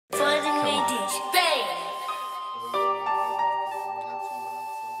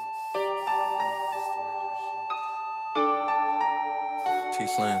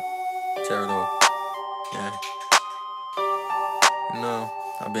TSlim, tear it off. Yeah. You know,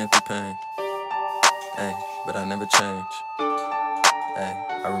 I've been through pain. Hey, but I never change. Hey,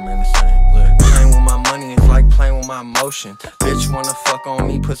 I remain the same. Look, playing with my money is like playing with my emotion. Bitch wanna fuck on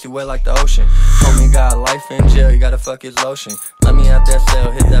me, pussy wet like the ocean. Homie got life in jail, you gotta fuck his lotion. Let me out that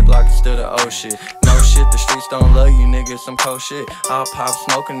cell, hit that block, it's still the old shit. No shit, the streets don't love you, nigga, some cold shit. I'll pop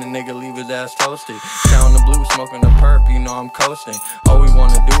smoking, the nigga leave his ass toasted. Down the blue, smoking the perp, you know I'm coasting. All we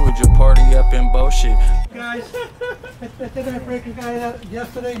wanna do is just party up in bullshit. Guys, I think I break a guy out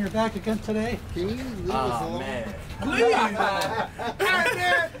yesterday and you're back again today. Can you leave us alone? Man. Please, hey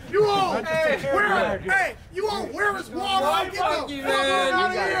man, you on? Hey, you on? Where is Walmart? Fuck you, man.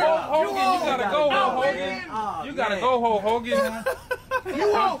 You gotta go, Hogan. You gotta go, Hogan.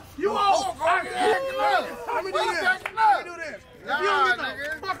 You on? Let me do this. If you don't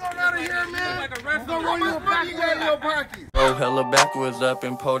get the fuck on out of here, man, I'm gonna roll you a back in your pocket. Roll hella backwards up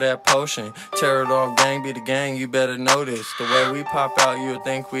and pour that potion. Tear it off, gang be the gang, you better notice. The way we pop out, you'll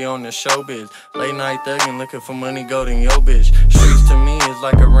think we on the showbiz. Late night thuggin', looking for money, go to your bitch. Streets to me is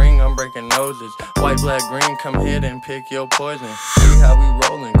like a ring, I'm breaking noses. White, black, green, come hit and pick your poison. See how we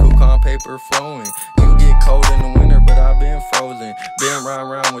rollin', coupon paper flowing. You get cold in the winter, but I've been frozen. Been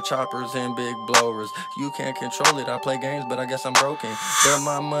round with choppers and big blowers. You can't control it, I play games, but I guess I'm broken. But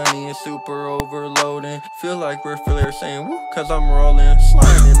my money is super overloading. Feel like we're Flair saying woo, cause I'm rolling.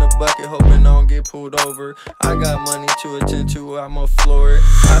 Sliding in the bucket, hoping I don't get pulled over. I got money to attend to, I'ma floor it.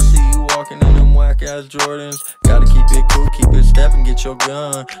 I see you walking in them whack ass Jordans. Gotta keep it cool, keep it steppin', get your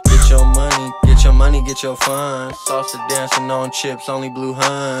gun. Get your money, get your money, get your fun. Salsa dancing on chips, only blue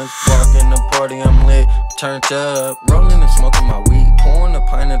Huns. Walk in the party, I'm lit, turned up. Rolling and smoking my weed, pouring a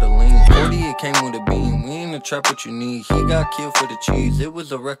pint of the lean. 40, it came with a beam, we in the trap what you need. He got killed for the cheese, it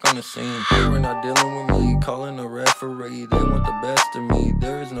was a wreck on the scene. They were not dealing with me, calling a referee. They want the best of me,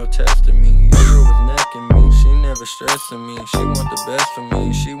 there is no testing me. Your girl was necking me, she never stressing me. She want the best for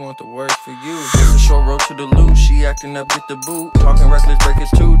me, she want the worst for you. It's a short road to the loot, she acting up, get the boot. Talking reckless, break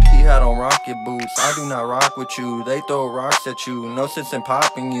his tooth, he had on rocket boots. I do not rock with you, they throw rocks at you. No sense in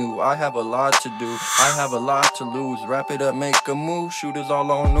popping you, I have a lot to do. I have a lot to lose, wrap it up, make a move. Shooters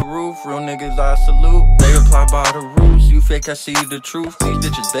all on the roof, real niggas I salute. They apply by the rules, you fake I see the truth. These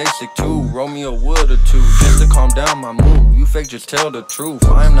bitches basic too, roll me a wood or two just to calm down my mood. You fake just tell the truth,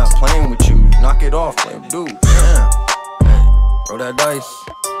 I am not playing with you. Knock it off, flame dude, yeah. Hey, roll that dice,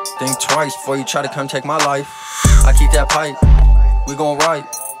 think twice before you try to come take my life. I keep that pipe, we gon' ride.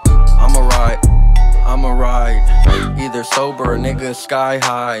 I'ma ride, either sober or nigga sky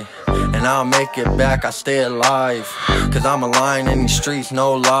high. And I'll make it back, I stay alive. Cause I'm a lion in these streets,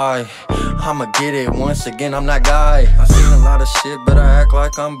 no lie. I'ma get it once again, I'm that guy. I seen a lot of shit, but I act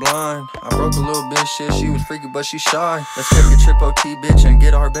like I'm blind. I broke a little bit shit, she was freaky but she shy. Let's take a trip OT bitch and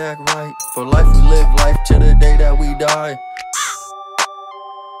get our bag right. For life we live life till the day that we die.